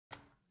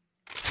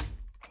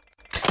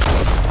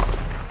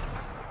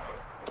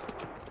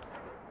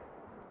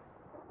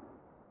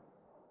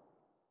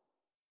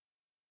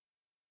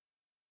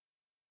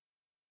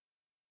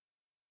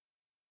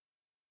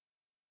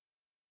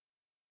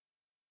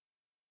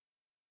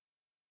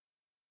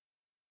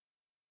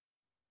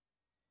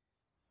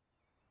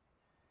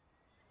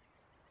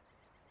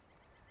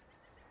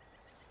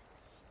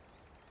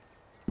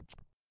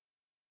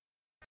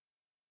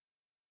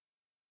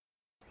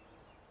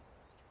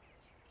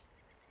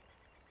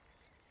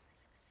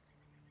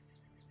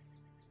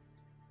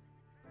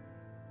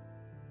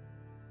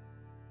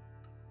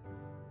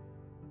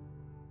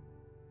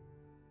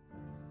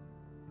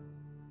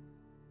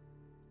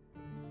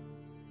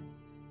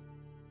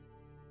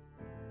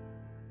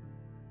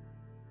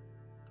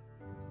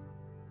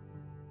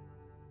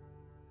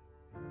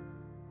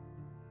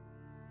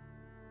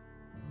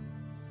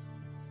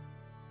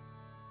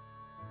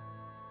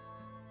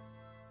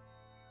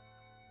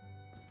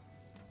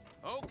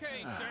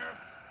Okay, Sheriff.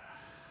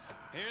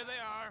 Here they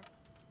are.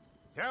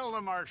 Tell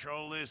the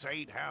Marshal this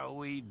ain't how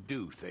we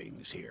do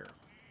things here.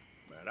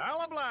 But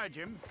I'll oblige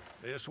him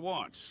this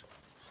once.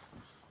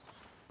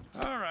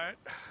 All right.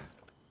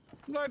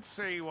 Let's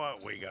see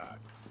what we got.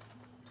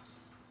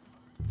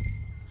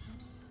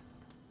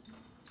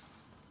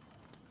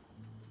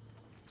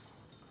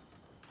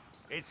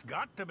 It's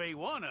got to be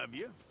one of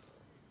you.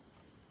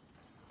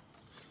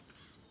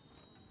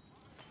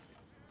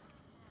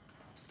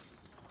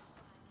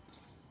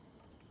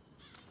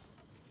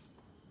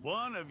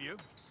 One of you.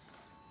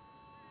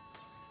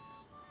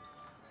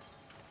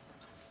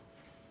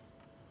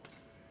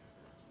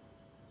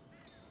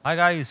 Hi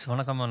guys,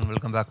 வணக்கம் and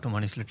welcome back to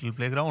Mani's Little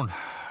Playground.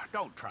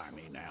 Don't try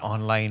me now.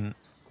 Online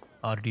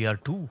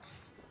RDR2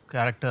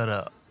 character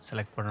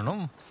select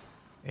பண்ணனும்.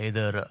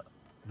 Either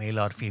male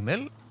or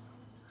female.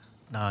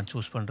 நான்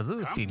choose பண்றது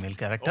female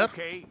character.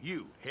 Okay, you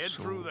head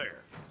through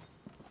there.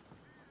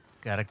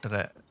 Character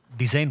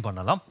design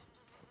பண்ணலாம்.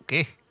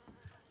 Okay.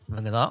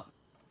 இவங்க தான்.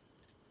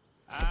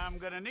 I'm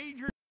gonna need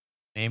your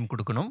name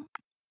கொடுக்கணும்.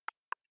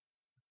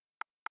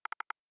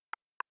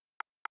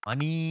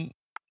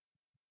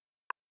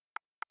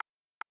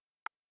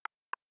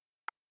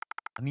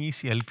 Mani's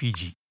LPG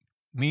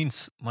means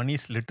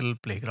Mani's Little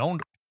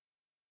Playground.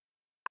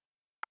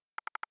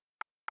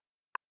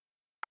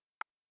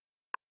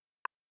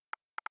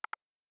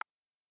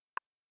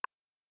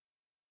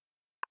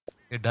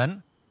 Okay, done.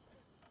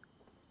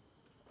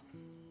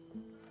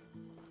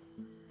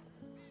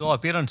 So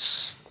appearance.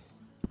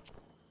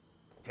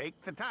 Take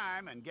the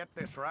time and get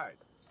this right.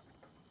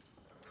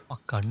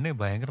 கண்ணே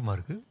பயங்கரமா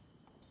இருக்கு.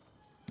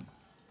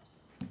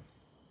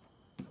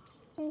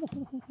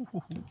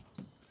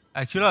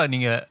 ஆக்சுவலா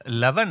நீங்க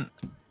 11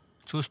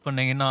 choose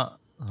பண்ணீங்கன்னா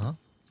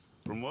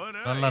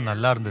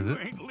நல்லா இருந்தது.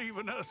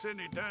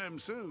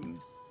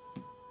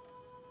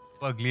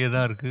 பக்லியே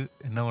தான் இருக்கு.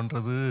 என்ன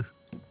பண்றது?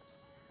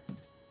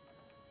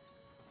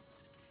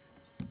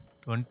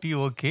 20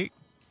 okay.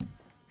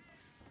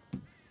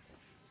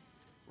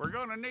 We're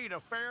going to need a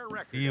fair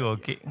record.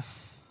 Okay.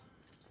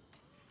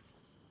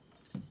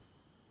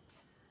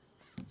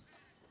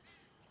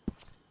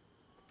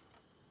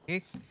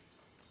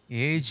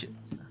 Age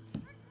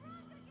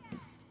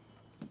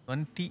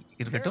 20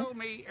 இருக்கட்டும்.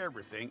 Tell me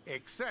everything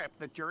except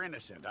that you're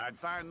innocent. I'd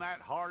find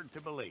that hard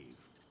to believe.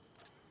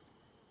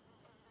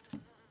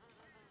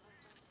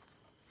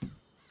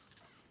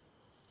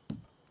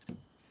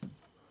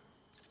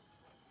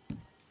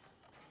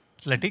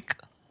 Athletic.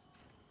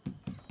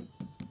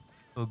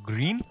 So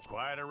green.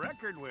 Quite a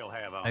record we'll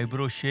have on.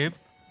 Eyebrow shape.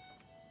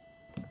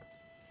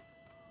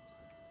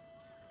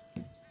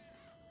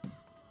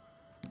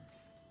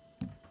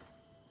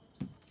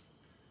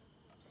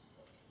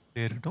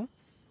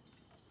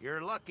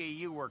 You're lucky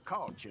you were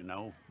caught, you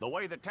know. The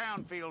way the town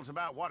feels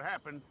about what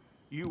happened,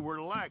 you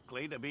were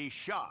likely to be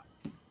shot.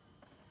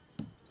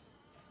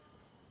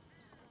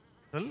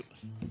 Well,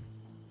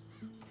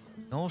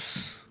 nose.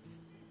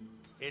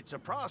 It's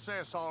a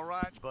process, all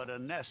right, but a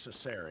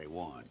necessary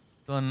one.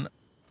 One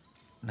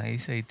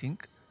nice, I think.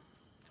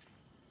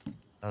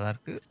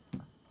 அதற்கு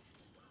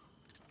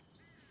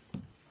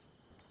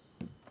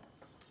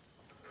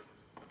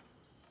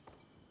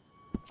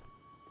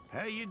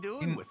How you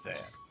doing with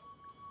that?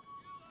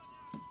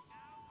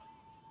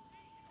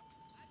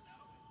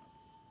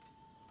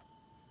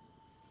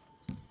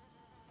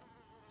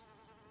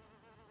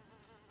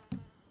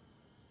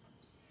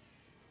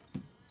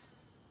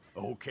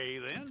 Okay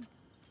then.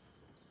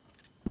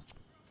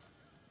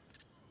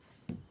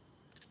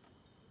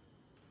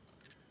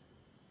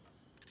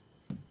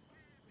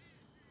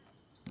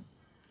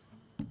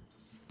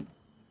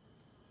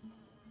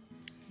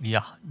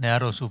 Yeah,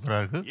 narrow சூப்பரா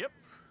இருக்கு. Yep.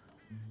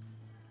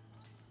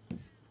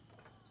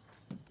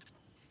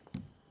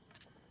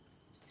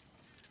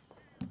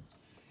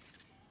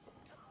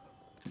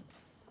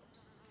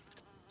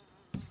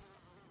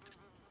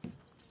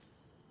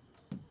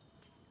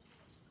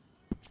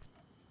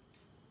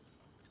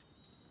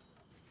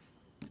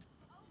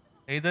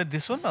 Either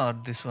this one or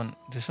this one.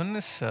 This one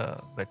is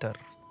better.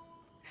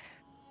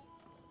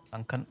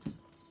 Duncan.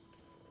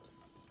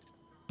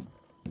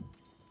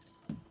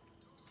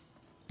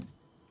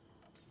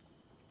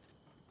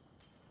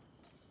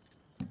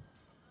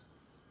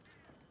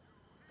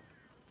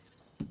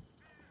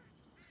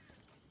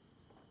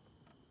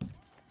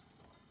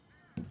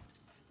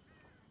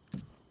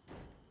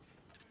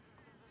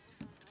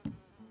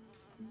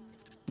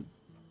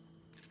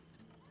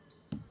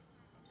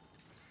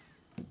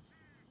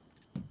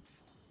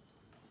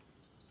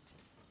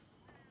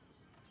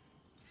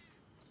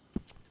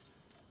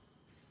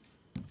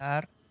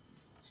 Hair,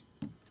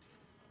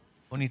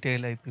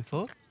 ponytail I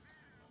prefer.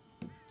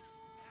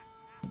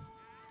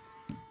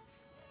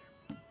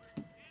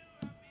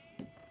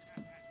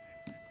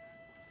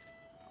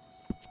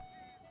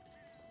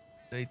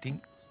 I think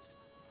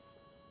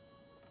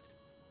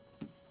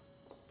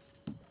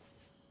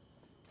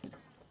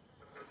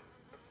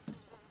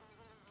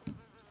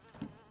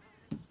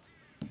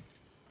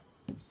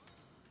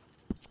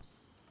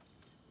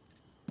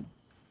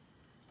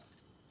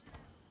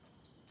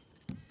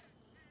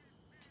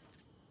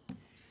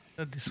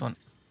This one.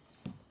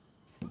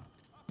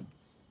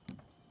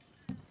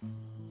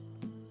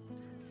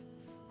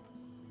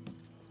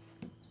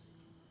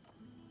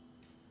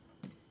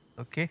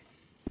 Okay.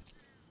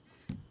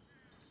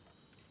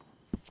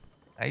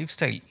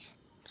 Lifestyle.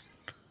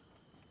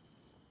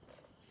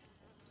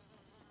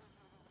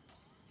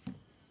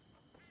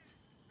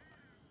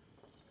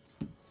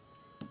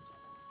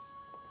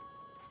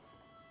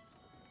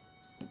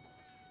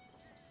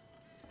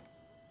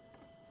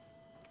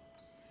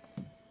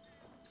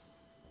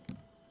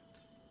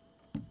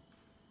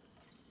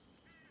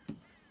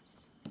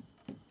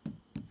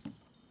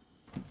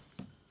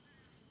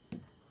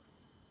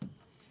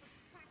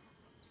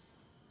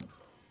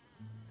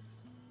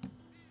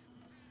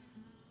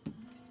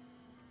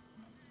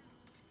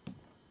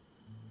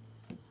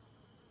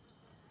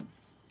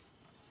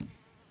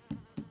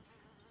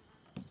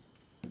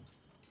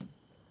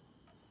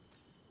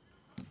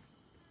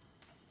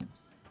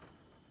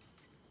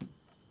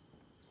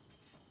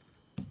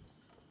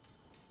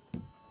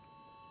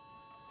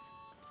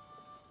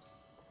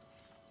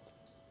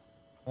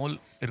 Mole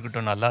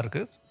இருக்கட்டும், நல்லா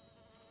இருக்கு.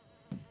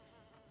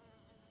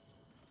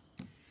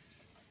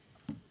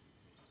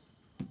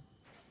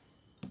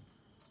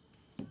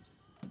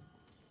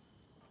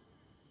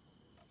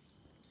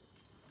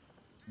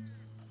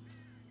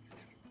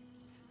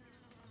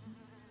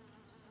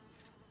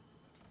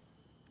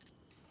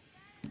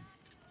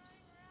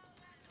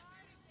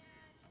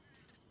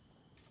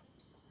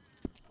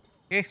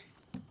 Okay.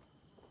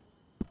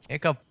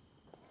 Makeup.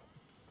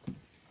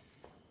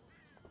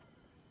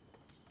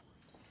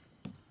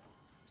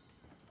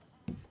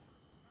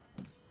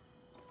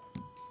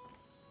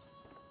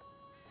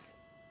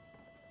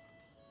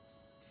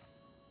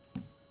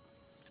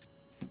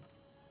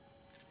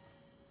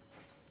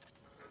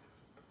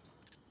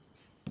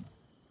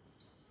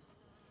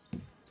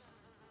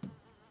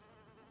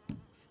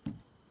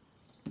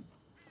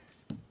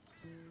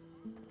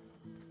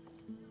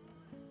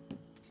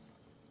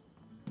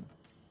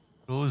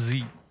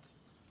 Rosy.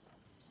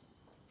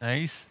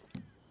 Nice.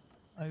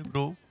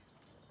 Eyebrow.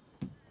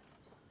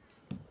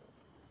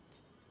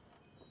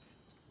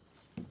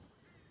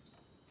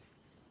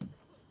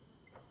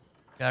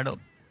 Shadow.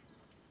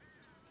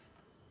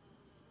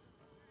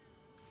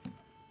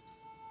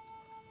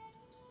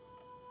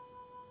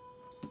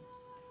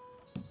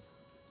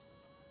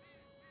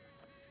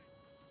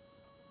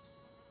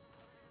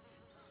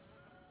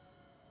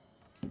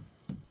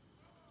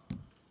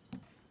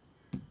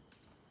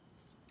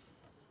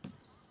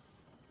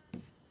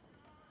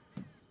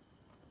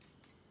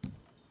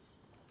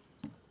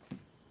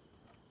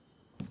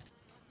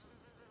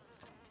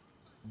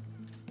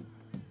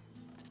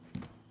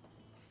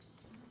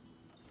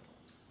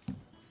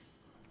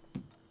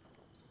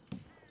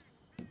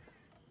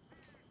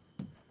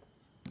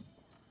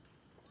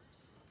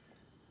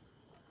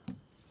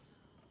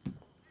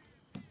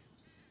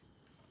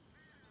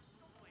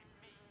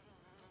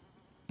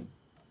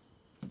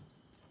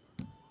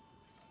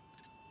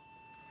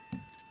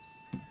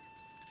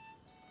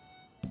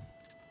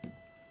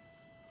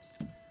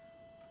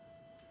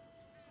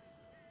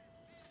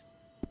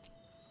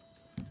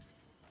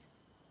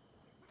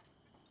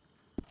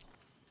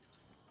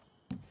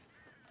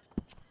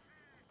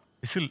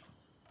 Whistle.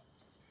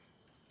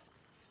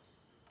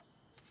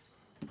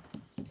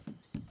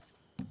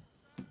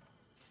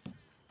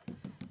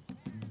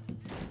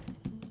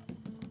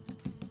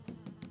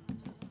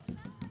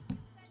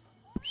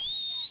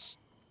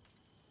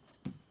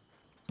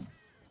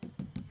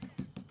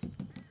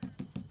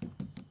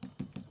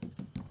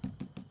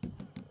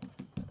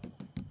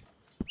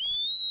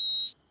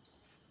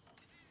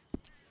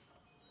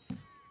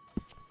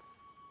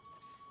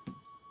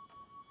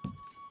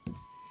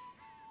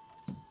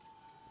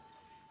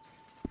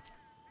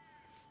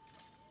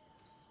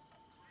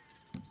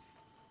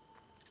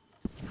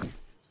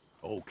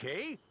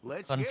 Okay,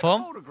 let's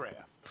Confirm. get a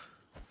photograph.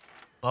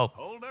 Wow.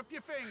 Hold up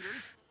your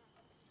fingers.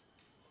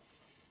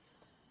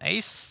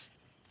 Nice.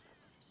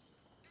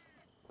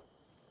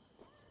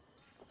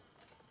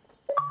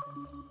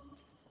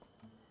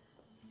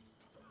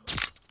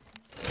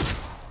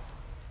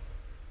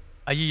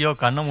 ஐயோ,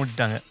 கண்ணை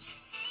மூடிட்டாங்க.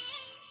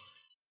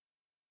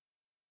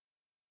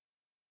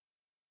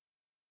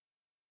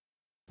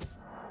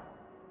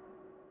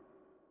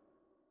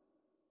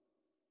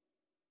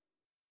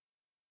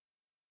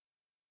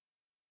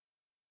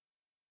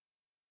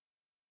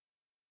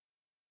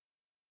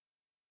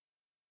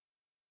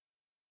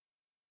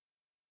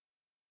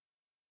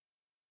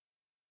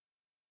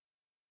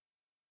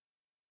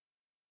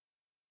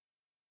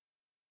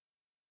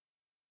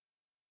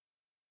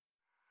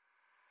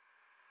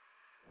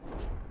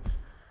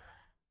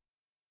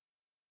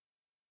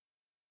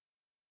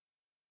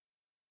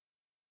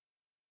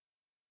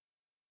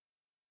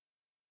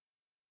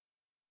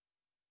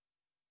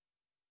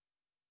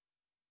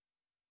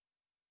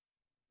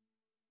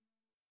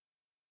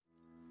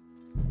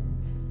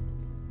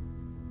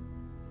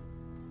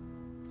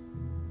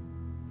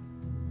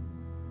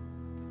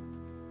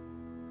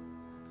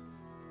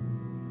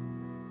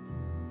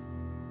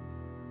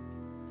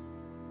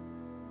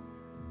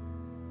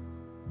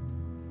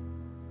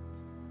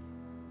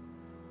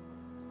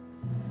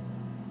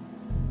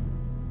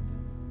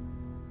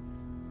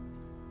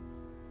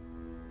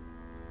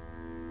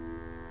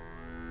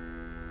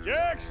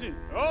 Jackson!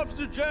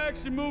 Officer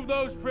Jackson, move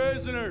those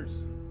prisoners!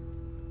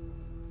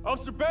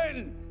 Officer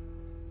Benton!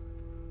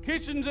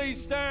 Kitchens aid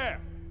staff!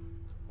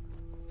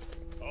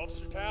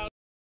 Officer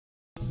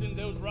Townsend,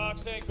 those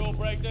rocks ain't gonna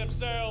break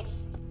themselves.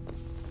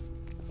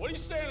 What are you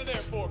standing there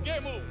for?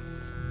 Get moving!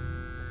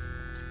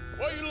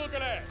 What are you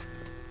looking at?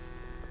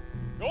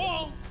 Go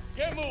on,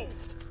 get moving!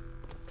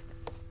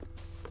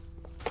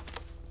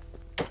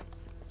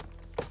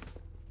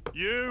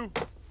 You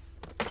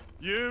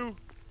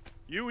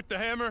with the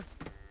hammer?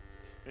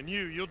 And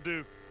you'll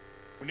do.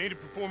 We need to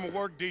perform a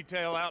work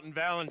detail out in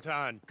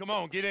Valentine. Come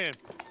on, get in.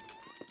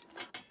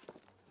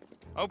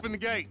 Open the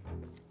gate.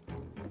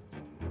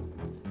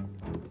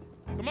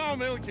 Come on,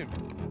 Milliken.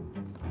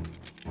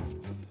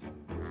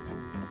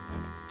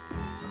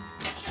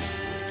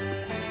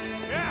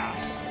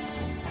 Yeah!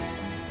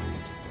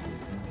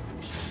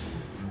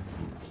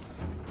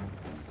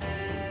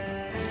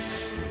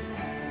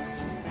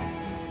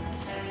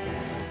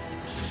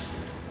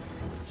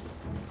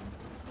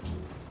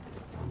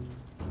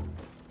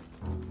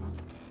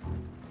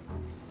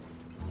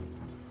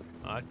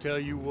 I tell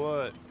you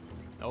what,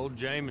 old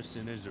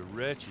Jameson is a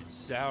wretched,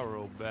 sour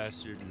old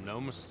bastard, and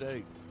no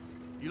mistake.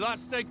 You lot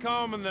stay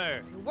calm in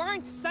there. You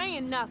weren't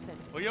saying nothing.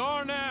 Well, you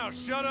are now.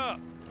 Shut up.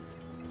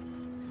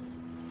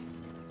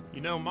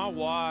 You know, my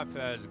wife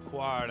has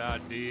acquired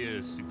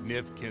ideas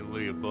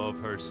significantly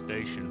above her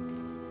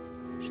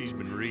station. She's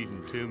been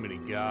reading too many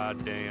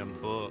goddamn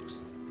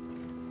books.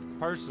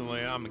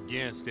 Personally, I'm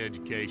against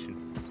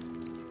education.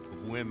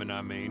 Of women,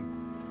 I mean.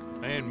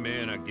 And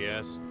men, I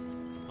guess.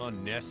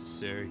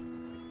 Unnecessary.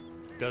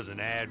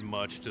 Doesn't add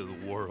much to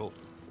the world.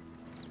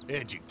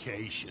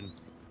 Education.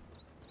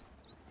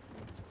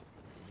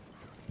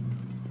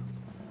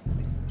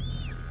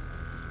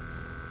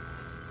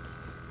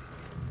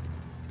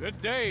 Good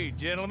day,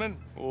 gentlemen.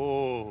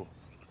 Oh.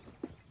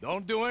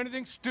 Don't do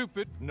anything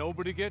stupid.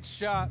 Nobody gets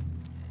shot.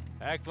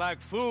 Act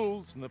like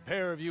fools, and the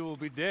pair of you will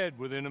be dead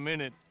within a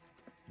minute.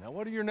 Now,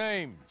 what are your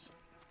names?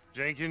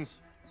 Jenkins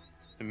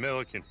and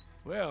Milliken.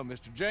 Well,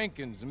 Mr.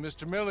 Jenkins and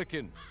Mr.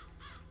 Milliken,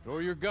 throw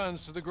your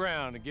guns to the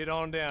ground and get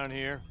on down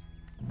here.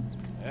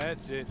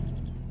 That's it.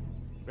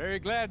 Very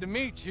glad to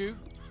meet you.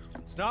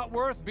 It's not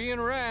worth being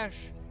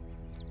rash.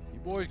 You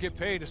boys get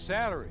paid a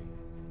salary.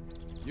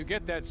 You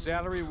get that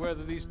salary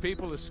whether these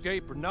people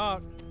escape or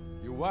not.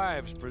 Your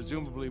wives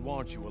presumably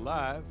want you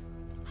alive.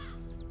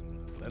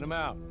 Let them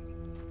out.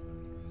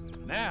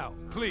 Now,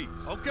 please.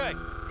 Okay.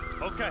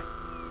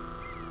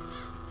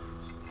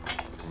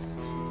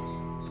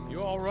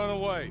 You all run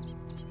away.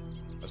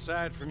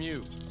 Aside from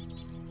you.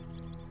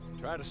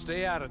 Try to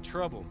stay out of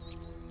trouble.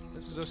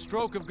 This is a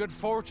stroke of good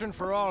fortune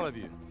for all of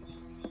you.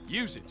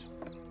 Use it.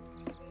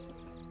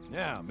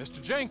 Now,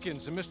 Mr.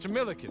 Jenkins and Mr.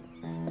 Milliken,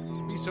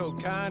 be so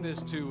kind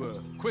as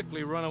to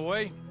quickly run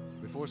away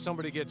before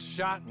somebody gets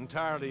shot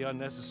entirely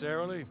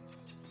unnecessarily.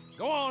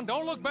 Go on,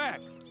 don't look back.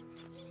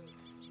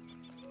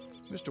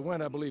 Mr.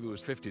 Wendt, I believe it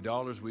was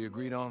 $50 we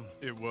agreed on.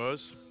 It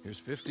was. Here's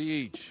 50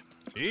 each.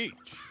 Each?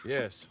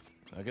 Yes.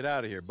 Now get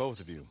out of here, both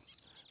of you.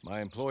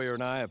 My employer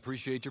and I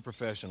appreciate your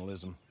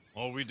professionalism.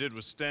 All we did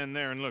was stand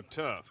there and look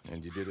tough.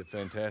 And you did it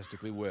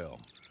fantastically well.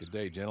 Good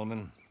day,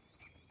 gentlemen.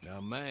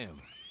 Now, ma'am,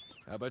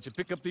 how about you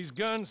pick up these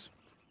guns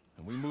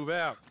and we move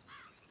out?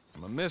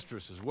 My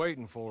mistress is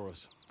waiting for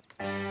us.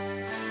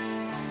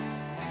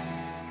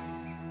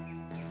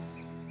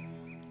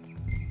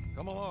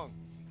 Come along.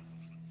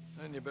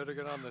 And you better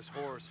get on this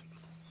horse.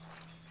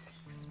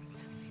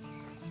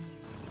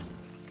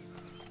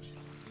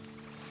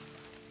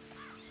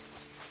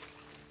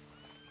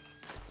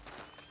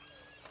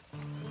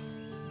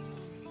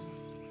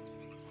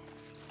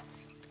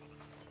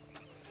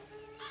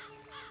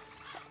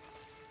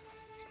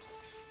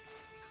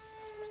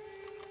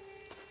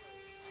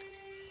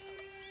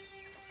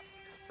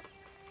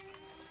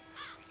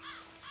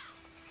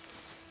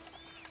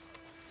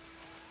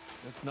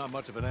 It's not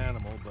much of an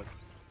animal, but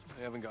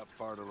they haven't got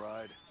far to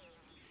ride.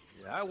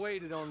 Yeah, I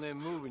waited on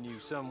them moving you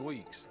some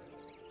weeks.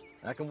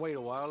 I can wait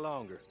a while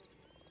longer.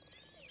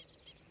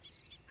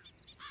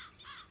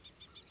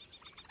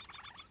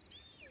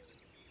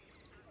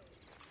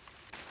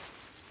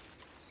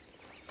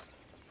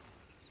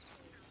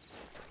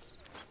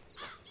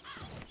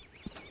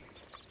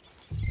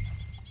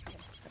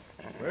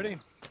 Ready?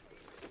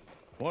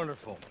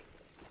 Wonderful.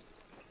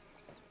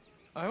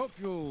 I hope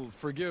you'll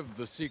forgive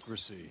the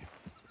secrecy.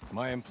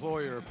 My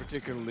employer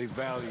particularly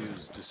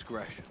values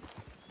discretion.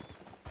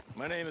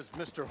 My name is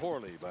Mr.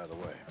 Horley, by the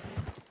way.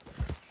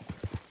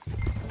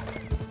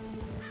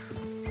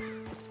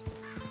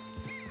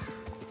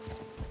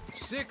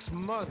 6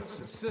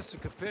 months at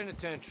Sisika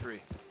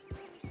Penitentiary,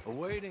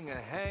 awaiting a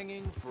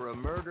hanging for a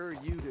murder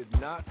you did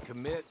not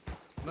commit.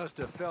 Must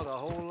have felt a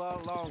whole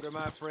lot longer,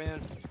 my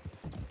friend.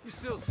 You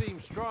still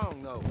seem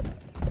strong, though.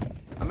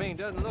 I mean,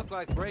 doesn't look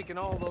like breaking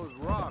all those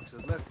rocks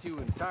has left you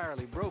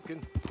entirely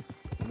broken,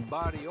 in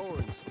body or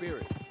in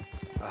spirit.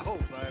 I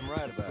hope I am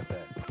right about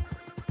that.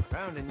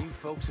 Rounding you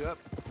folks up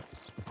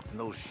in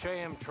those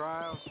sham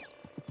trials.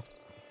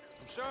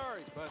 I'm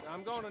sorry, but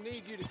I'm gonna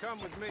need you to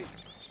come with me.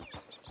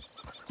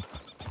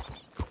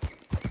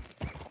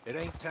 It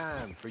ain't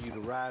time for you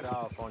to ride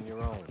off on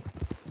your own.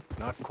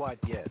 Not quite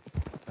yet.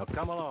 Now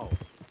come along.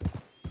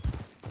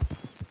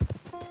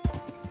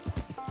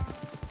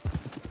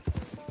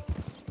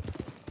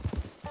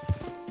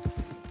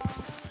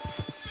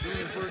 As soon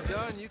as we're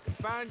done, you can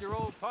find your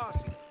old posse.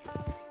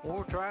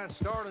 Or try and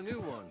start a new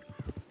one.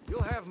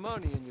 You'll have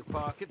money in your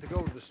pocket to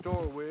go to the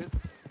store with.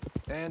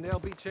 And there'll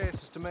be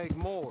chances to make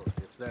more,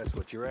 if that's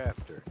what you're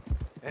after.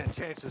 And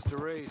chances to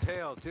raise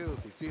hell, too,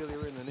 if you feel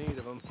you're in the need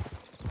of them.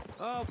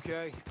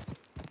 Okay.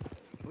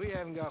 We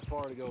haven't got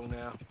far to go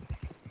now.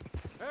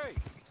 Hey!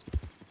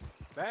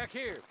 Back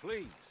here,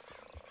 please.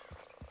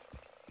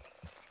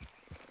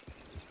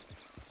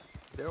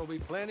 There will be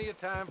plenty of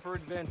time for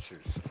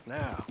adventures.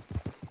 Now,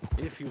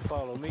 if you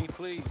follow me,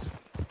 please.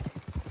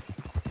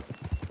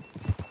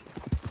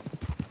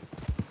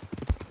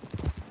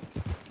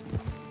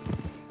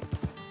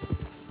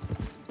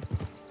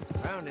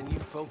 Rounding you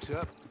folks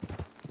up,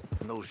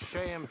 and those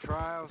sham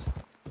trials,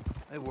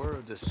 they were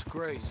a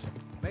disgrace.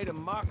 Made a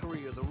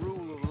mockery of the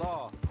rule of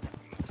law.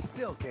 I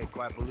still can't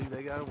quite believe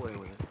they got away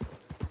with it.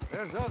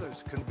 There's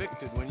others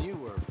convicted when you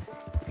were.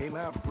 Came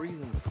out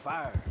breathing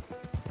fire.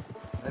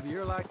 Maybe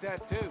you're like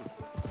that too.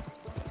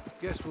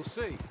 Guess we'll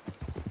see.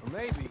 Or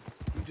maybe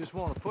you just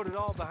want to put it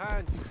all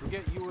behind you,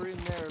 forget you were in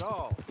there at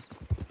all.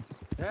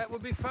 That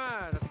would be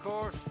fine, of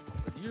course,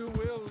 but you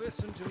will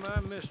listen to my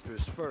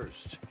mistress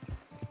first.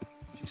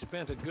 She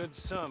spent a good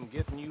sum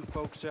getting you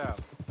folks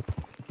out.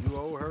 You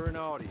owe her an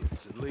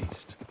audience, at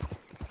least.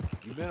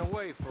 You've been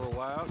away for a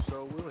while,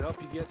 so we'll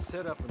help you get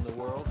set up in the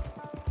world.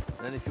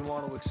 And if you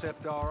want to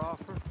accept our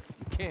offer,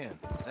 you can.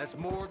 That's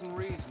more than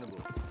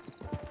reasonable.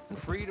 And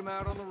freedom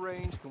out on the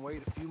range can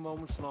wait a few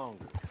moments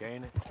longer,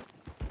 can't it?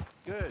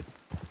 Good.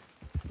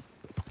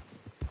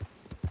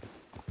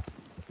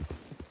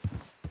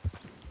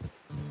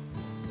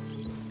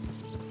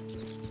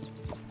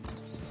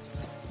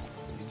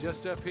 You're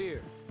just up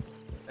here.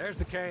 There's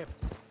the camp.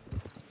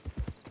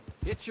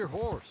 Get your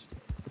horse.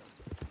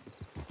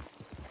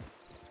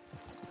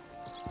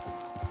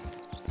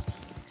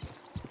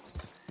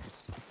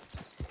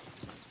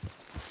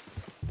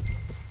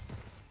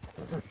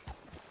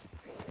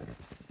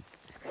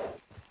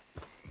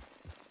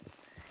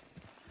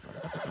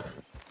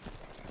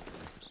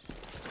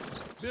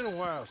 Been a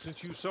while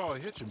since you saw a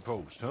hitching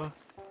post, huh?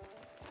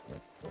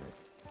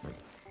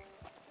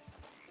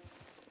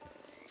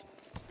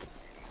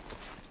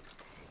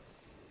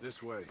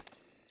 This way.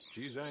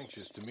 She's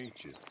anxious to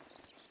meet you.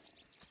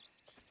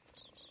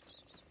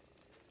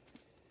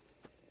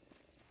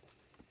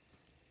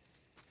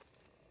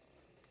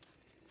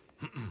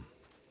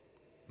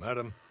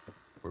 Madam,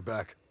 we're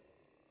back.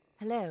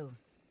 Hello.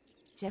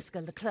 Jessica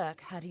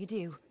Leclerc, how do you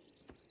do?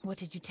 What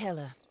did you tell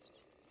her?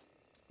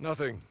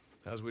 Nothing,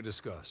 as we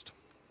discussed.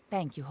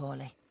 Thank you,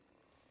 Hawley.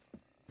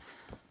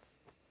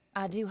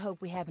 I do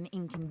hope we haven't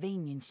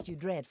inconvenienced you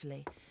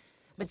dreadfully.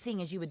 But seeing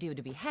as you were due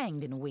to be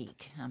hanged in a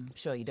week, I'm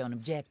sure you don't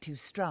object too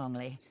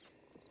strongly.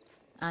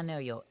 I know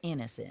you're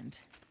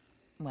innocent.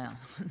 Well,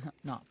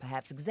 not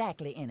perhaps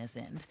exactly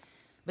innocent,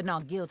 but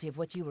not guilty of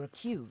what you were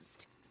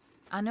accused.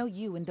 I know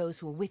you and those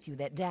who were with you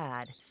that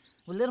died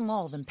were little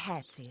more than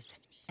patsies,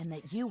 and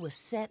that you were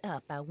set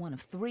up by one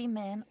of 3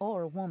 men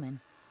or a woman,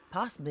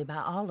 possibly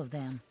by all of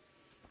them.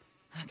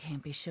 I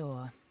can't be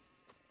sure,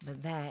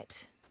 but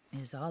that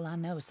is all I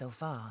know so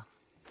far.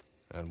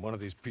 And one of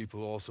these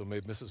people also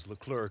made Mrs.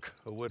 Leclerc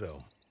a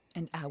widow.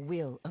 And I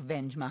will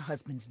avenge my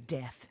husband's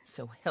death,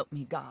 so help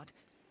me God.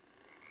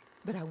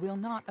 But I will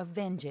not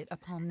avenge it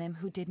upon them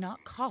who did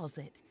not cause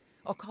it,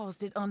 or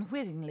caused it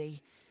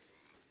unwittingly.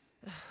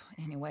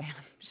 Anyway,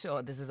 I'm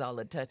sure this is all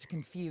a touch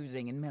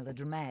confusing and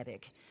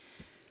melodramatic.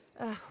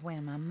 Where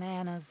are my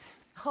manners?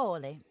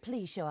 Hawley,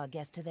 please show our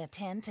guests to their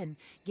tent and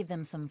give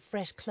them some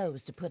fresh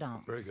clothes to put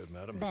on. Very good,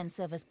 madam. Then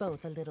serve us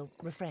both a little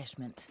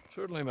refreshment.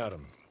 Certainly,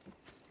 madam.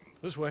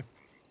 This way.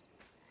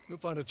 You'll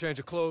find a change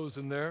of clothes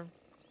in there,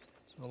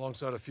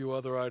 alongside a few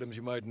other items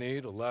you might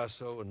need, a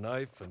lasso, a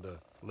knife, and a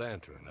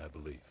lantern, I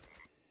believe.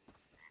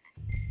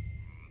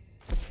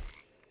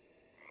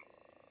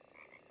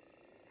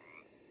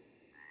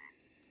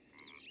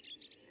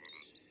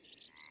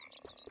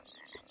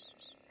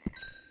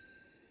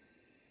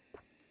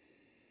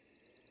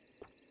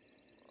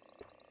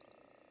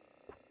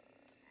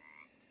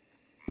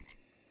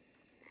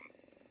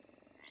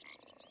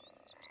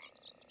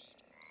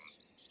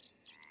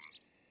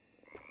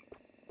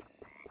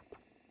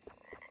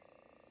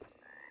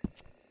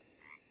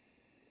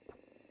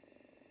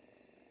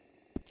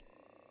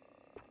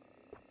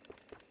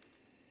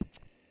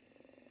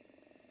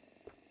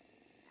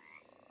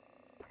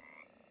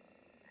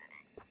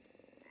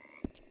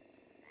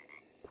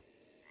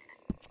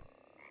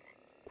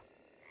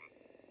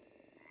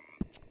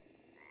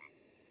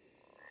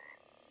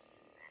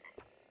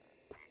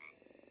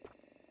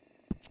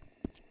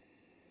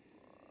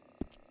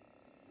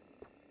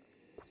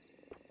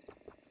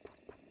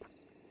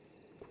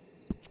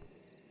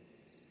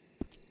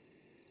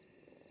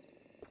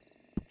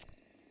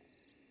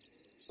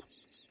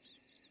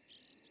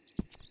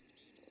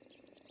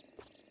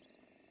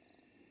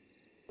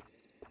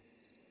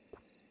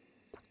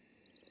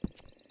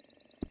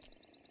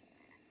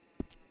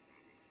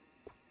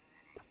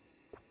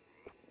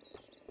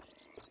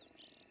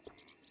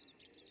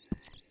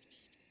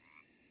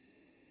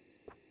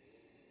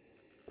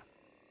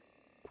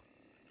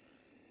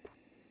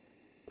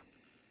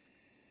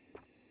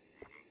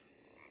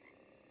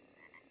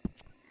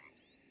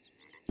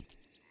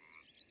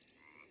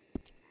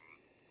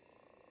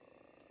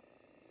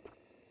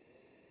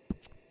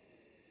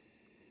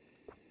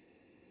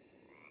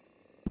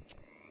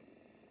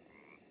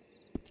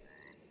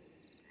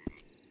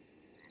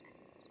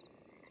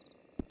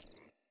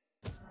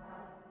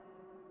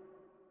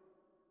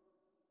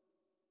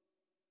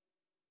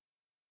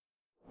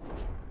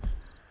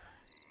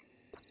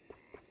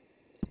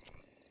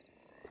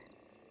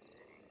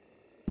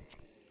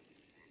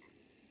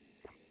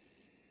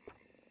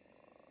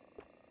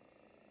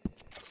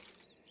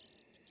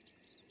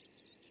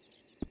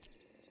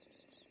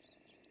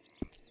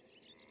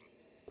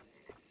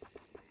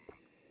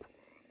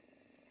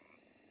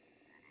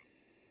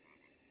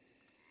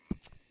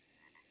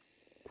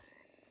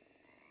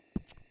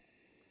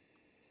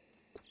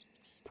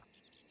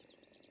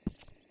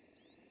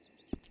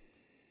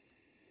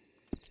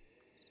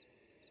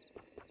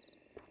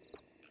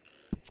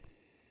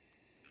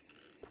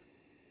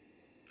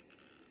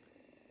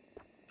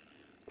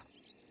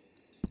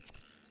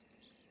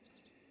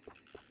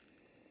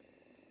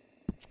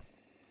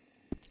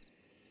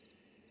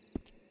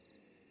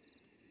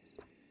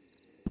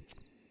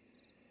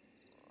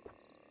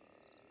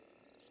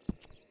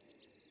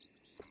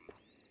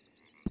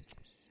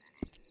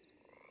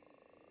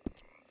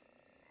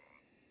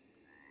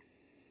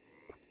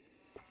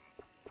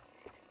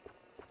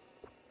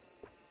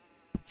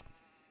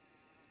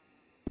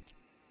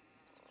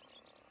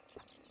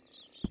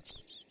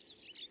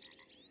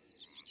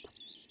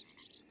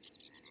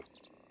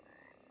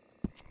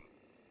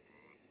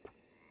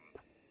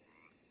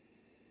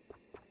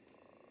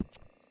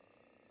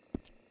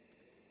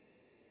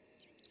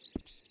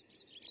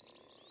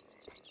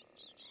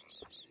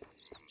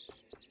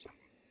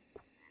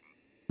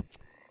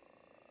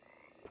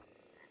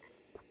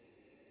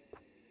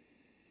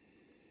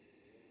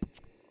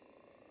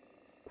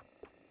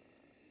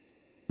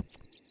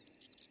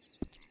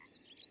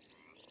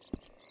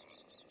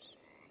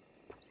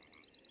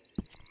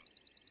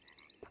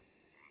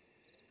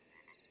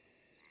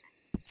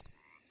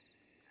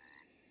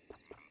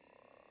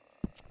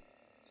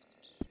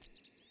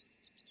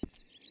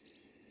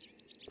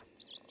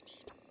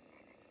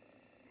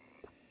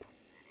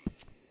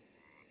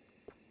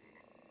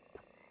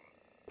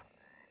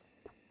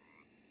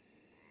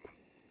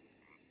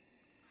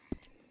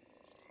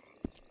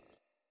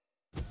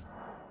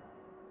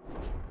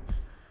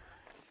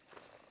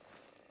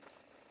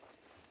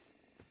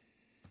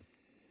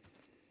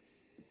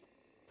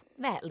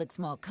 That looks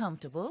more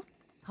comfortable.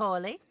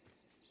 Hawley,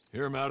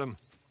 Here, madam.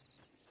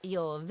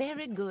 your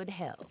very good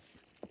health.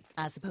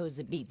 I suppose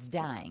it beats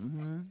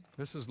dying,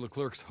 Mrs.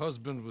 Leclerc's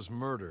husband was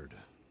murdered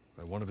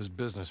by one of his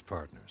business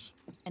partners.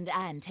 And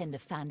I intend to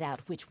find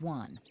out which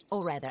one.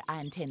 Or rather,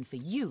 I intend for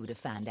you to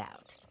find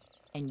out.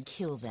 And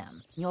kill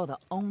them. You're the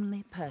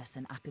only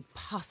person I could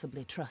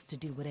possibly trust to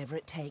do whatever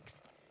it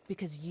takes.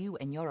 Because you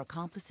and your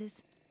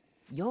accomplices,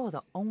 you're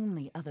the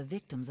only other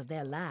victims of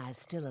their lies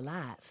still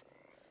alive.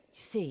 You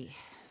see,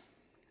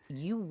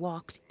 you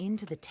walked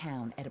into the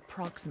town at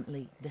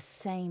approximately the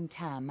same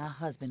time my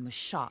husband was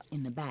shot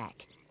in the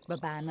back, but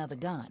by another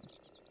gun,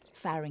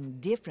 firing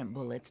different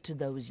bullets to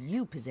those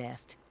you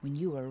possessed when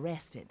you were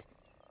arrested.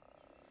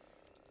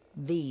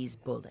 These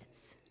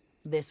bullets,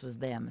 this was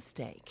their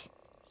mistake.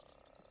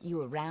 You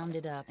were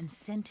rounded up and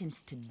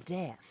sentenced to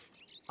death,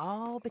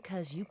 all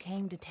because you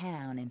came to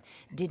town and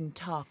didn't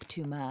talk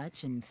too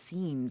much and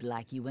seemed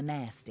like you were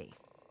nasty.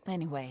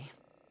 Anyway,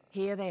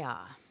 here they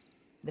are.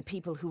 The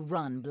people who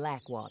run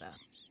Blackwater.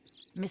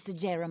 Mr.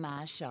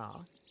 Jeremiah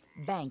Shaw,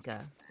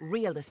 banker,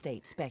 real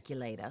estate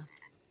speculator,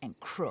 and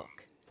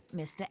crook.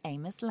 Mr.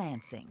 Amos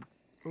Lansing,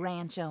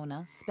 ranch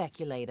owner,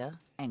 speculator,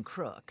 and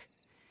crook.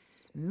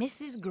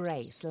 Mrs.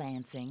 Grace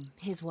Lansing,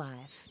 his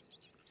wife,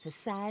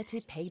 society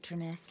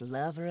patroness,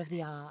 lover of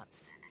the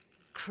arts,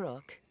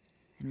 crook,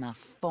 and my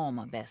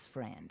former best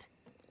friend.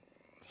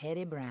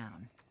 Teddy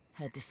Brown,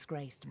 her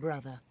disgraced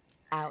brother,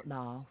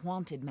 outlaw,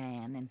 wanted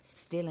man, and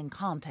still in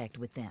contact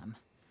with them.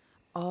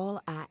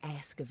 All I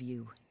ask of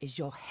you is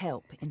your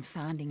help in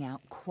finding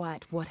out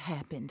quite what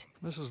happened.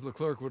 Mrs.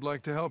 Leclerc would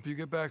like to help you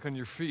get back on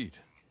your feet.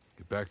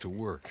 Get back to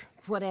work.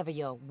 Whatever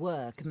your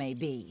work may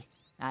be,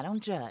 I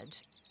don't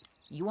judge.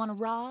 You want to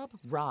rob?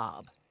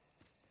 Rob.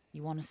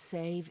 You want to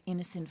save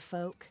innocent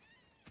folk?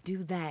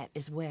 Do that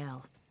as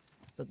well.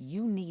 But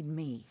you need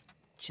me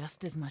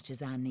just as much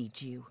as I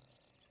need you.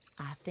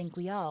 I think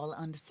we all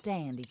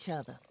understand each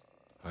other.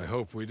 I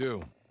hope we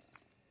do.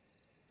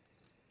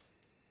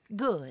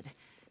 Good.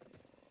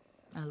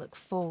 I look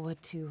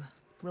forward to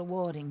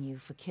rewarding you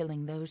for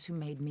killing those who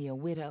made me a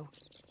widow.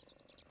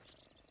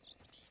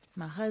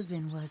 My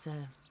husband was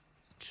a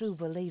true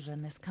believer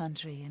in this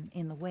country and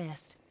in the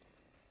West.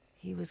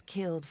 He was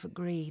killed for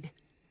greed.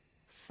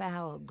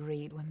 Foul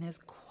greed when there's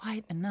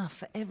quite enough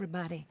for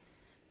everybody.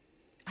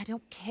 I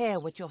don't care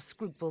what your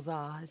scruples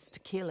are as to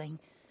killing.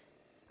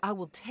 I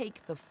will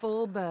take the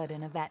full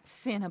burden of that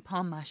sin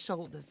upon my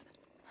shoulders.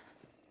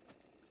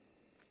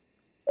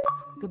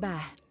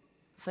 Goodbye,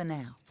 for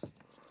now.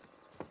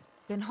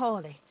 Then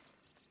Hawley,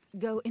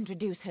 go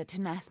introduce her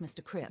to nice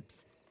Mr.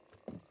 Cripps.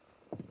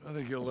 I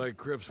think you'll like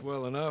Cripps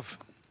well enough.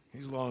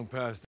 He's long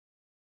past.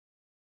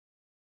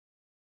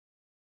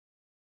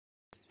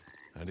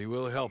 And he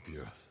will help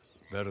you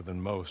better than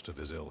most of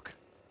his ilk.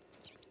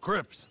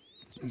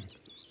 Cripps!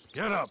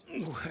 Get up!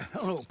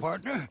 Hello,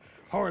 partner.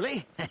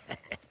 Hawley.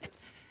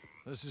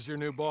 This is your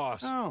new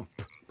boss. Oh,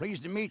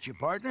 pleased to meet you,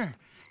 partner.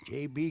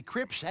 J.B.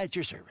 Cripps at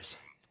your service.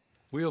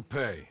 We'll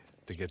pay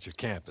to get your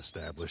camp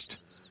established.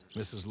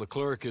 Mrs.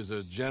 Leclerc is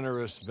a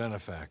generous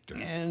benefactor.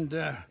 And,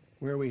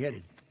 where are we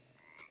headed?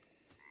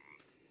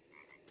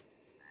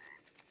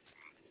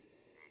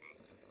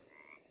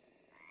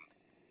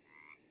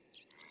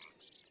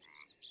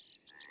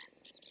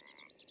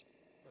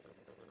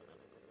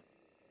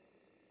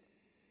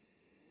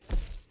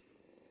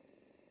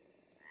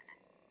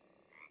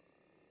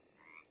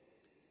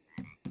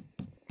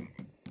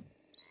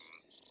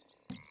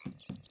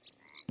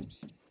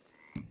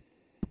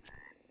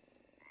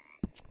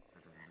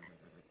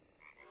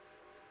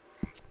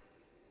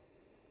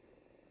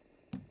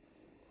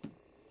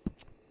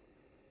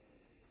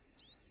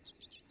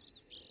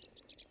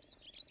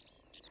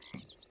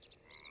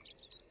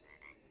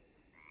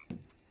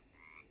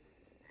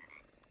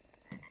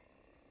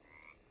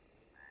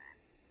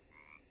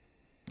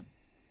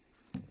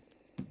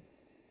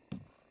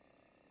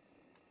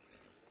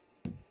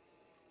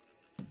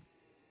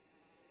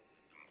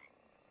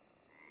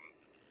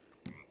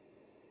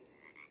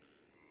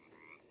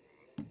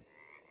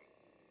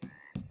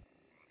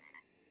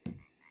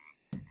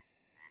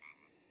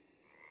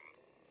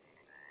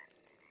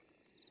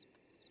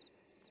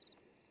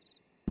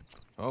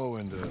 Oh,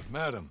 and,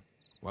 madam,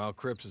 while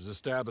Cripps is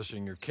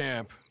establishing your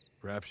camp,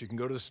 perhaps you can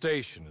go to the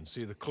station and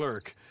see the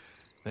clerk,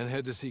 then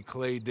head to see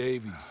Clay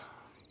Davies.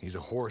 He's a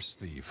horse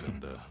thief,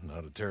 and,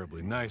 not a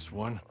terribly nice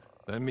one.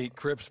 Then meet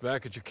Cripps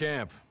back at your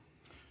camp.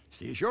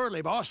 See you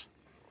shortly, boss.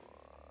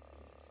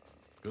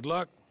 Good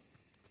luck.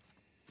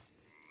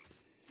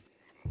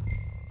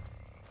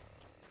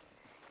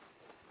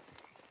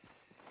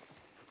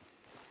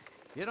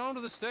 Get on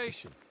to the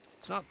station.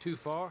 It's not too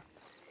far.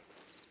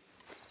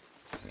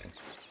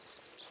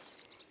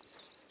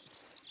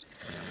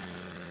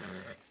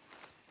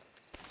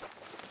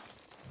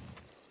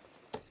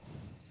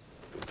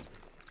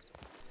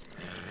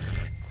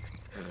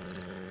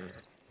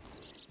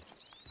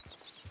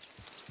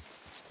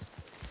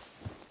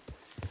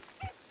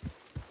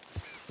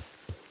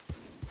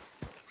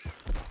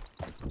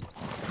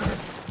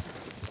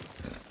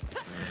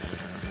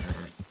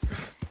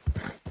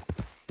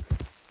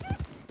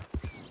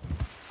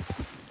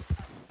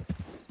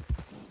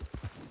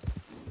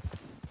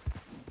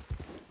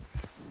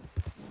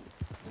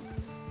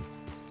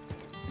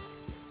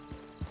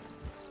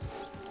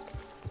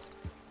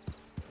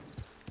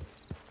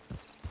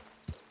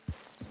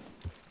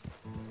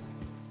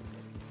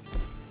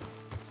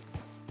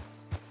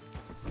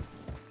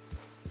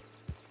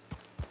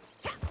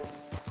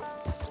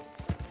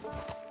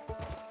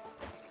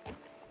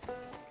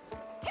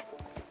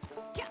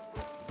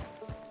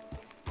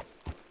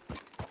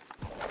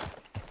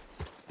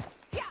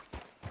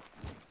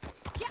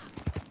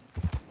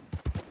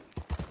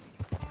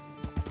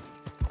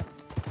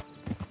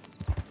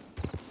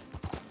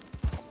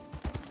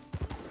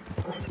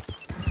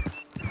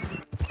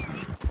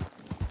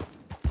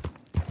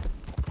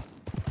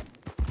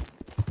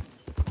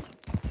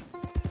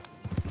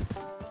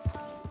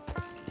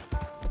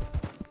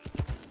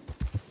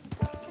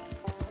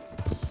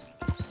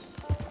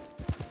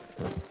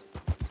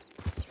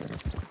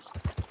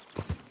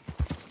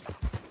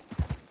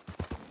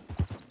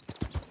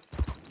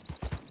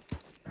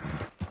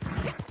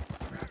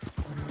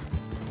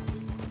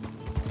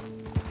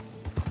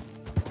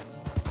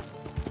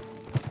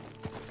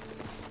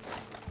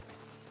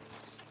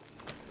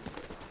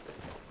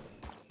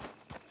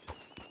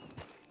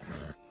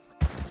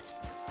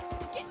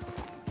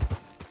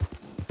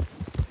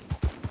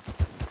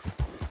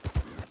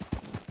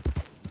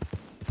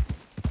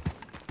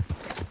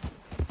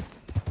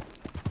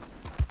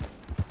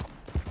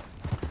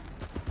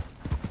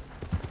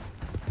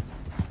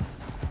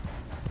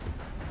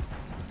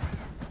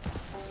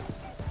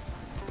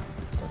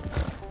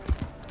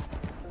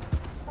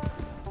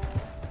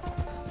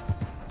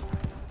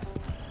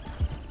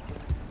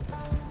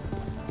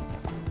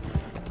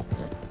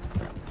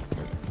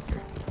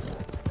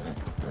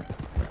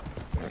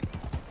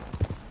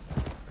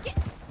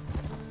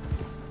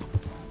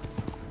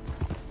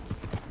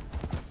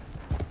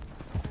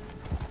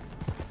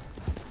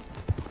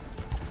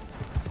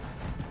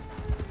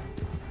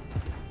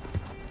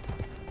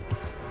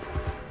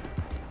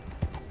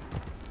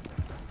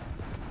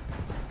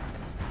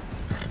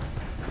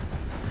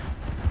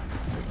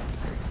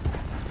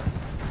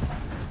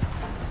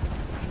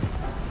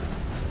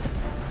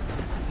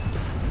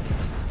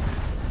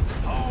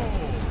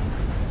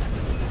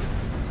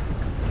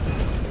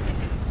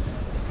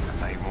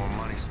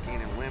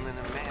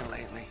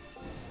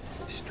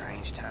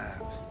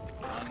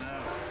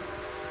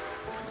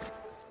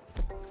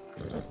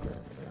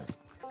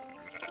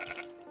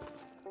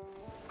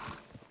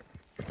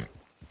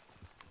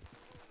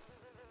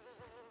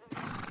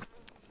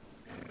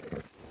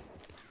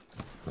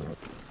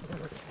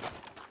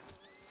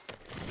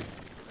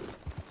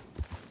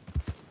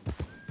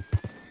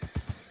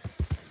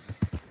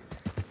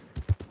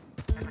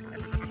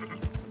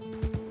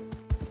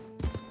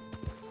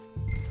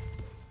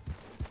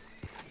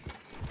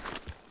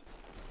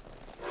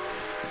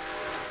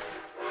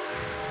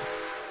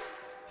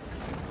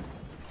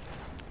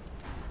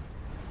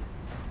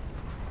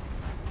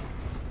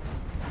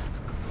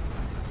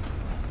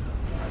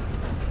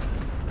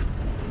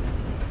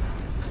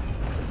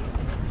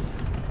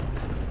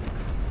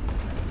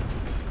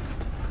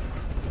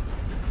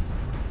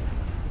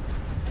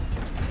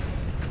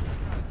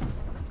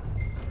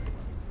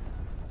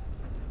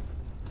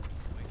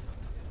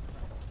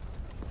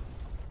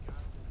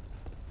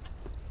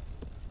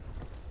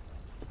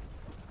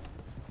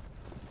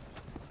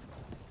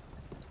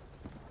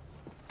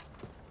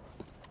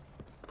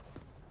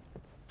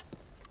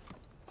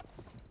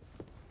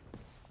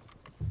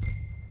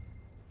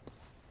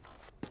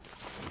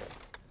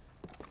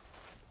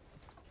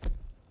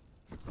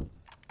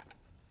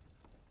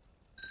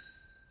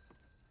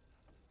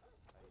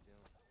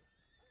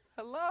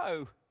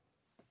 Hello.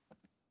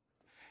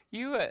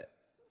 You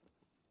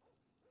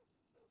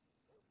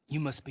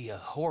must be a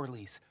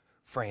Horley's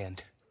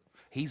friend.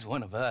 He's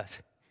one of us.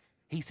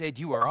 He said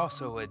you are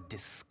also a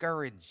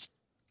discouraged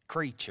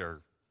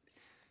creature.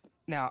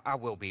 Now, I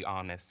will be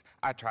honest.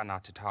 I try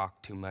not to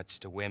talk too much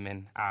to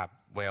women.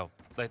 Well,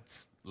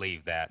 let's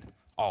leave that.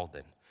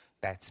 Alden,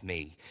 that's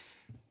me.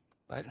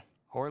 But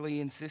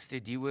Horley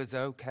insisted you was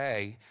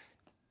okay.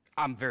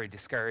 I'm very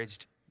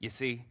discouraged, you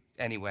see.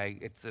 Anyway,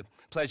 it's a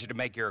pleasure to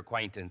make your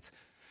acquaintance,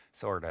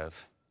 sort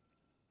of.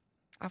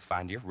 I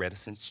find your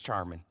reticence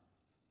charming.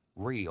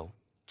 Real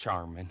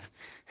charming.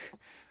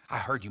 I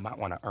heard you might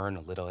want to earn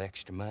a little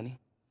extra money.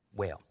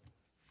 Well,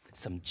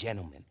 some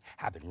gentlemen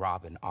have been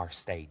robbing our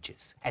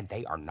stages, and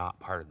they are not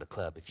part of the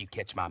club, if you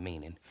catch my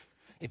meaning.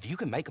 If you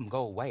can make them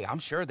go away, I'm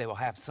sure they will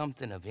have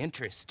something of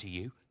interest to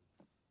you.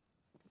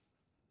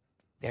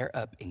 They're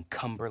up in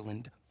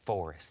Cumberland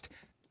Forest.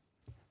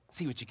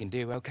 See what you can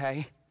do,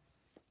 okay?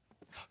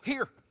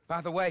 Here,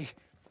 by the way,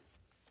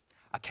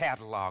 a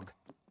catalog.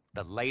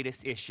 The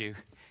latest issue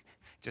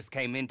just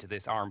came into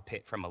this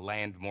armpit from a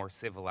land more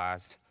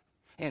civilized.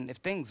 And if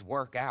things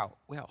work out,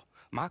 well,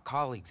 my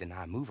colleagues and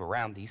I move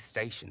around these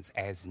stations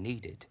as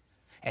needed.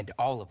 And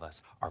all of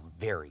us are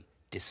very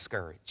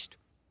discouraged.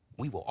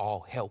 We will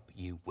all help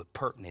you with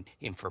pertinent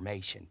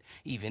information,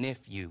 even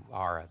if you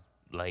are a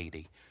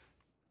lady.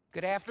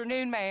 Good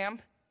afternoon,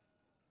 ma'am.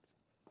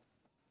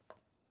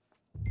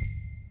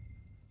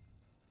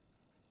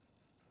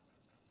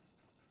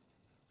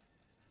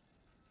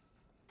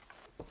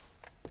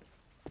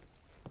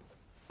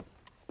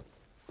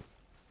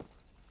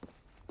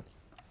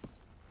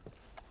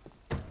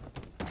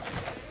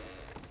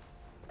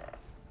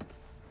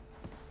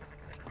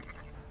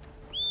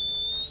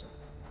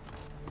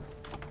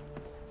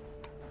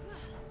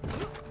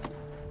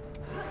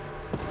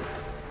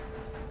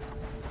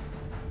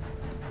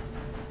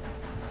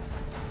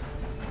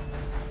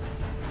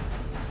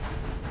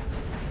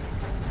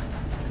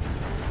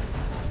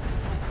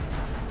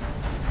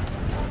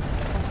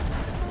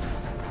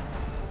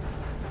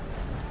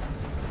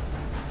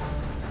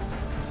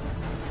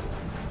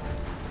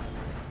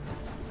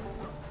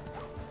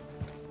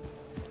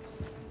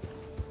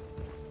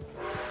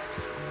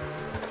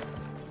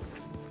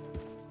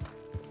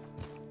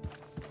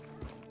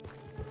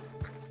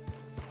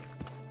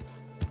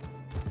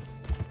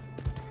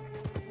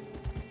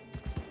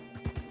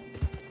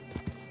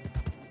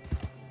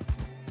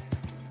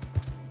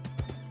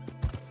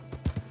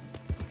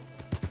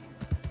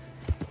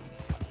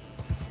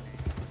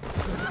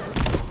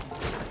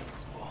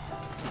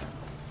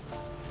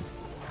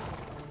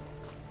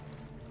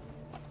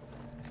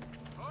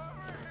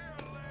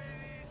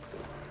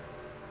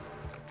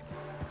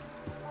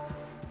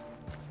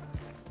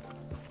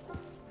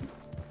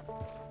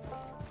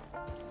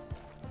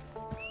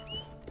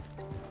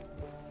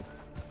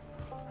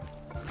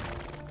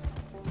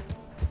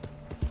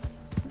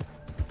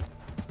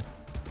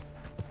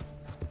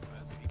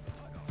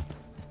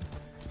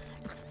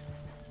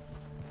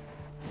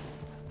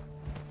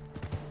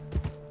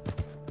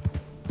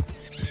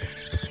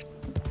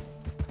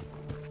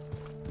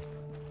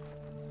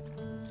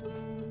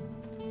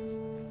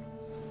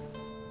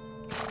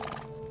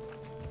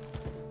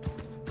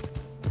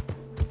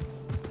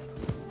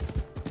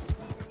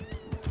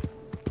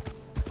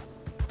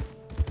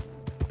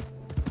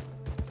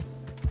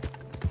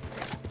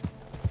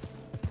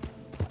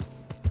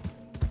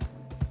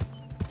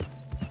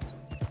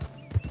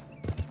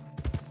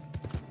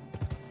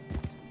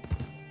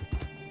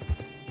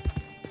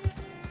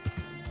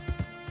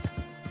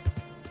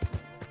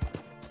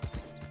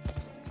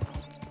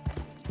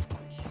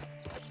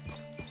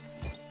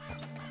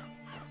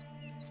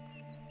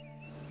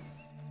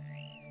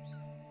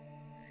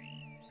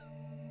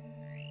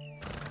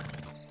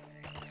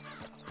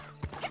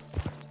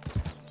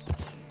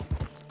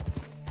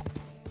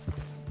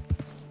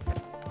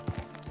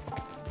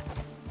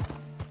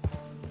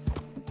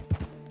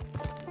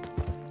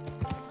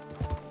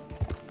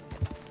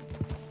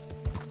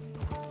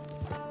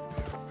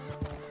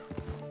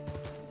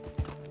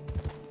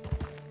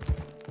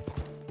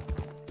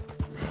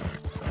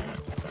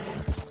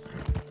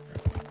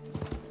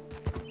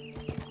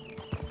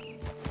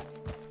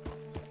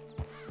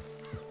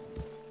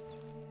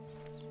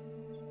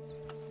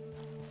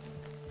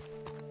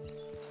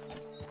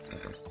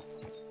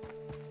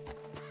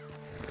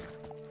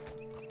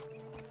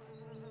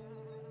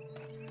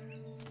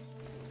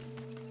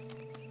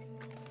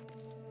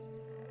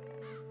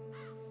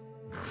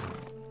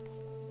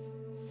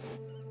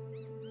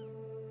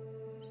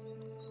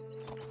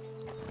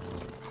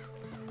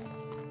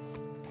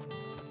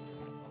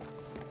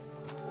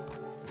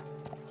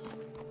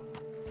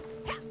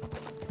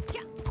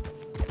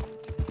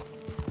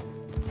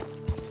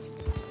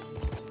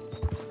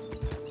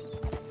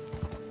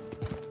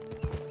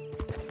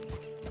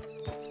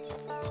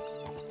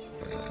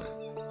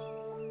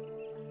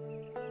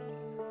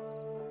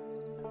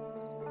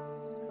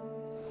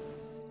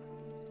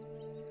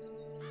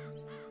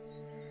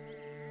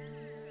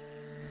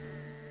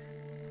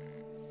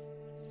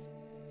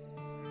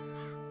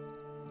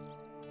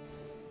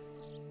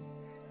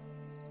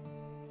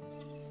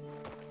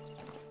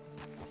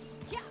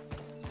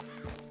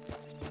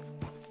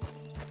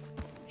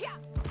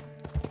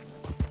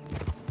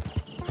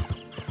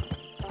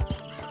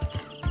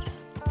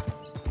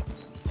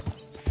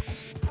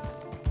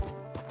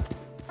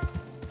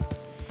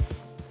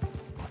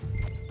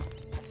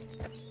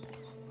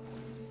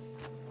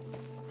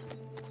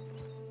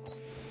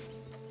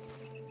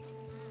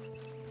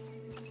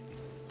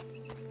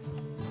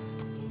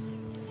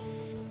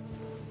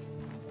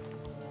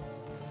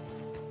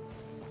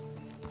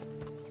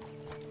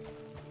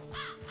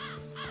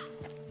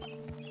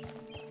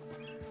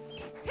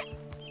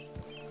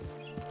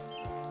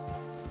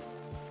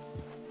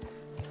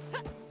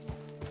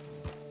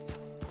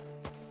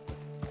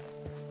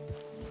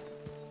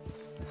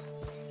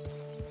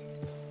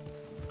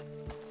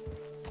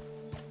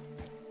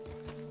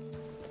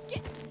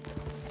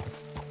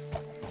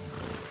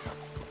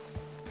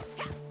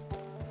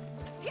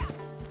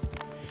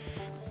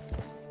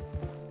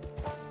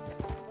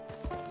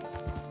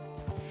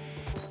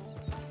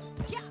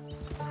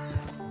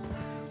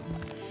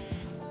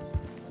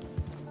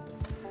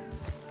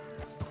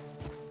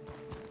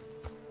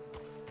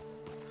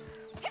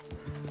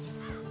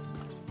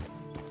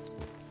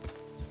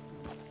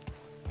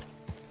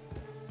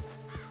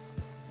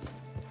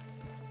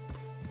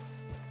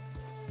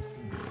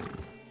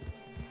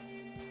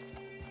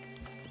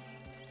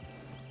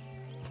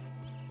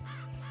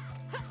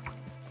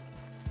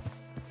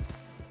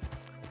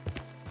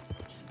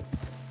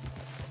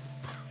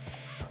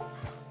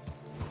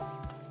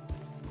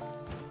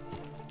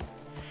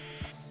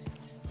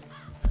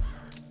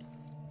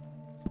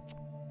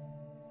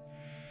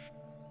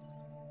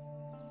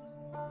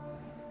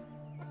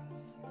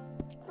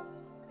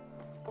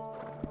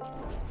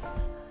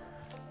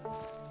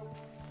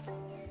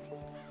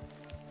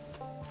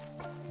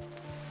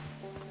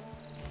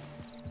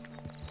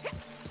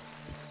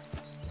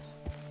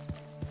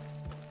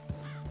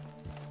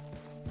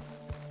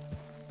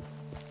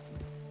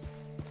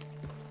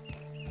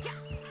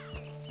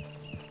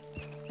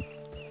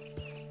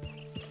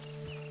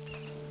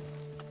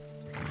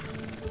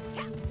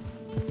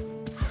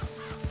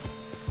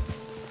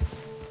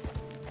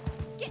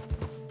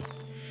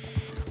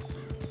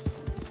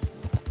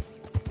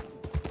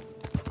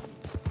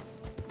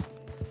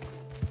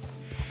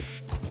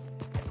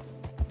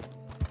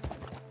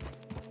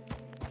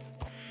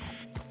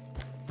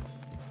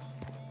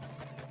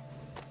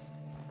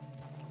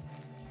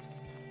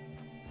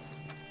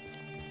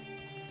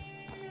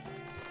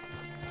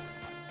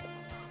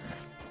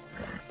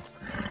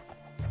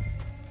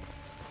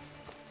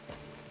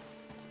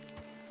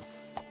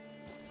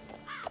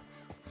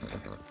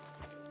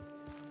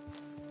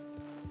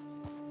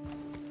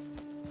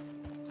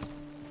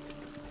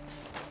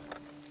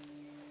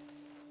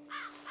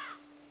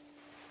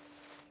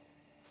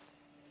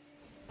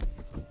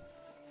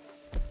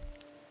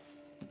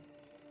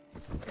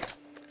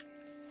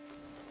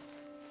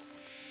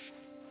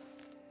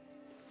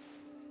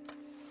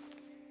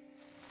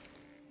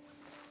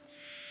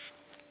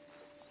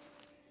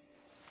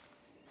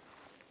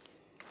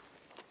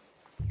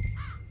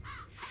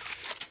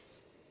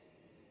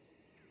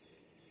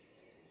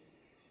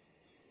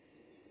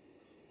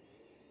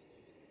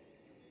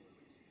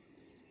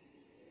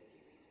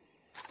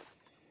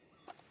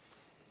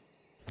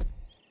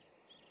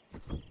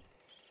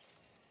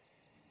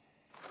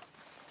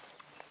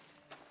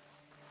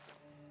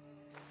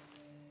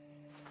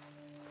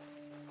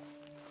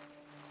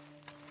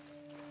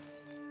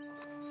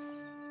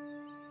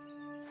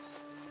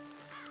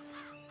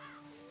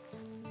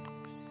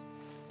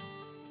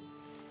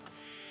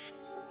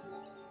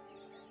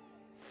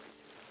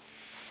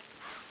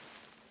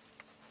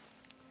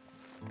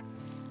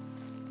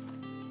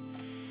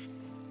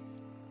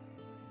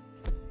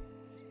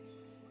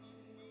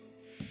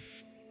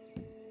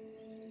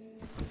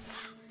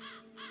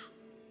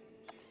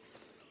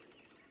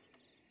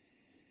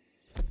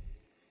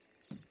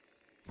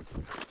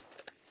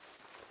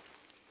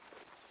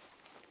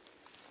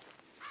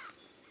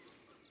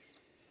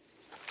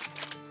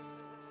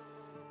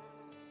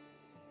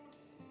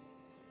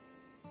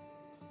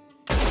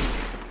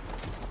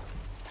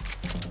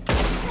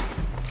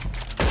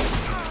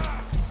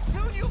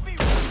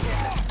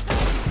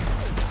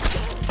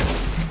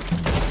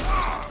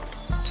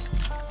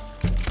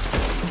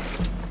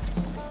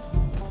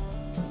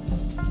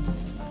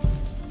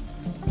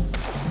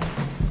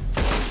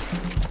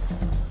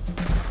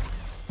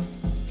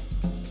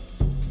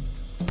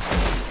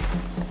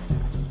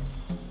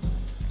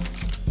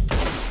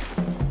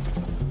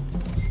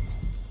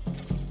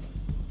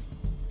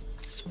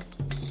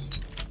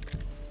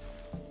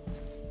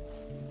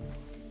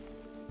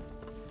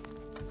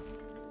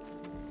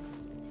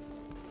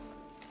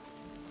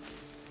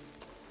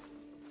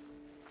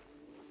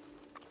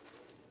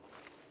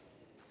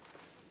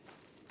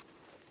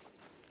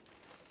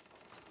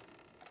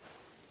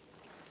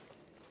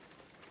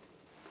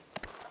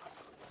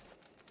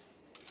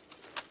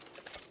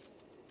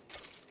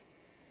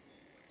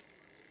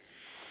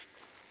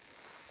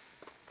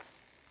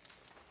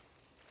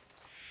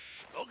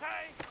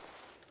 Okay.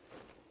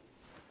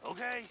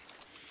 Okay.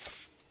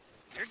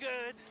 You're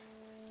good.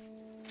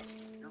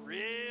 You're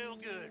real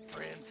good,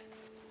 friend.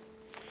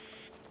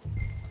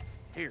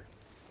 Here.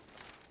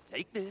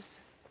 Take this.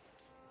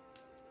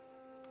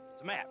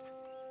 It's a map.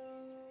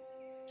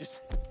 Just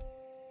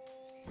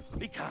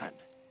be kind.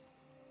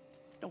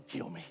 Don't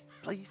kill me,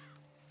 please.